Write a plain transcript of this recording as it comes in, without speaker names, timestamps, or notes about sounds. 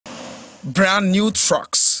Brand new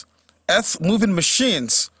trucks, earth-moving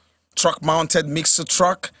machines, truck-mounted mixer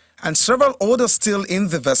truck, and several others still in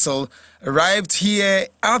the vessel arrived here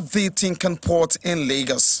at the Tinkan port in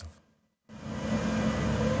Lagos.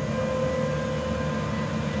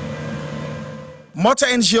 Mota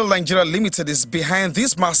Engil Nigeria Limited is behind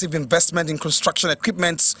this massive investment in construction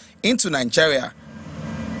equipment into Nigeria.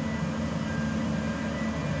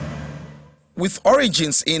 With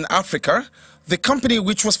origins in Africa, the company,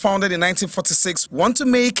 which was founded in 1946, wants to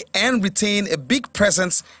make and retain a big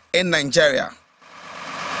presence in Nigeria.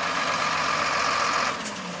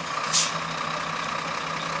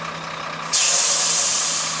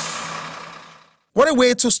 What a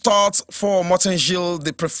way to start for Mota Engil,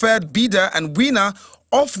 the preferred bidder and winner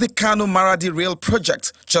of the Kano-Maradi rail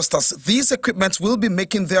project, just as these equipment will be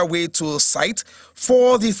making their way to a site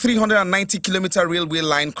for the 390-kilometer railway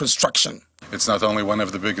line construction. It's not only one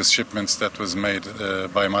of the biggest shipments that was made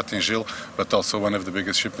by Mota Engil, but also one of the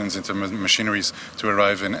biggest shipments into machineries to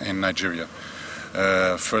arrive in Nigeria.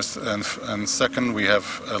 First and second, we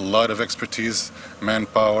have a lot of expertise,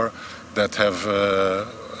 manpower that have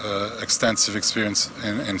extensive experience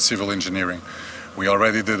in civil engineering. We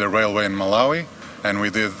already did a railway in Malawi, and we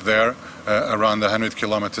did there around 100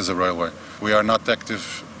 kilometers of railway. We are not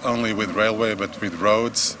active only with railway, but with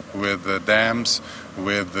roads, with dams,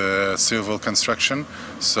 with civil construction.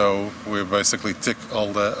 So we basically tick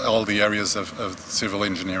all the areas of civil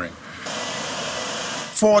engineering.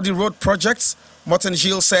 For the road projects, Mota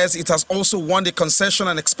Engil says it has also won the concession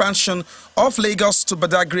and expansion of Lagos to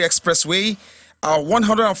Badagry Expressway, a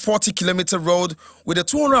 140-kilometer road with a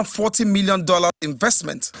 $240 million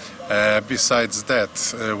investment. Besides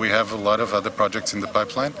that, we have a lot of other projects in the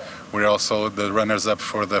pipeline. We're also the runners-up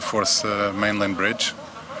for the fourth mainland bridge.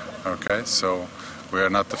 Okay, so we are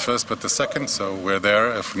not the first, but the second, so we're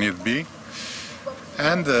there if need be.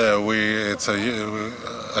 And I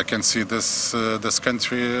can see this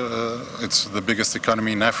country. It's the biggest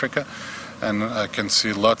economy in Africa, and I can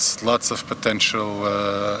see lots of potential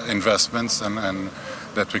investments and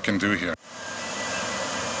that we can do here.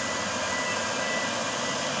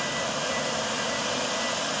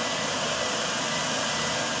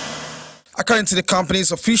 According to the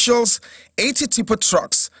company's officials, 80 tipper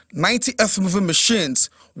trucks, 90 earth-moving machines,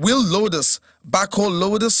 wheel loaders, backhoe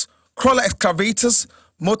loaders, crawler excavators,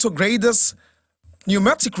 motor graders,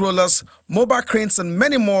 pneumatic rollers, mobile cranes, and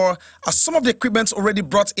many more are some of the equipment already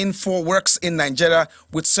brought in for works in Nigeria,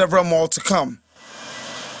 with several more to come.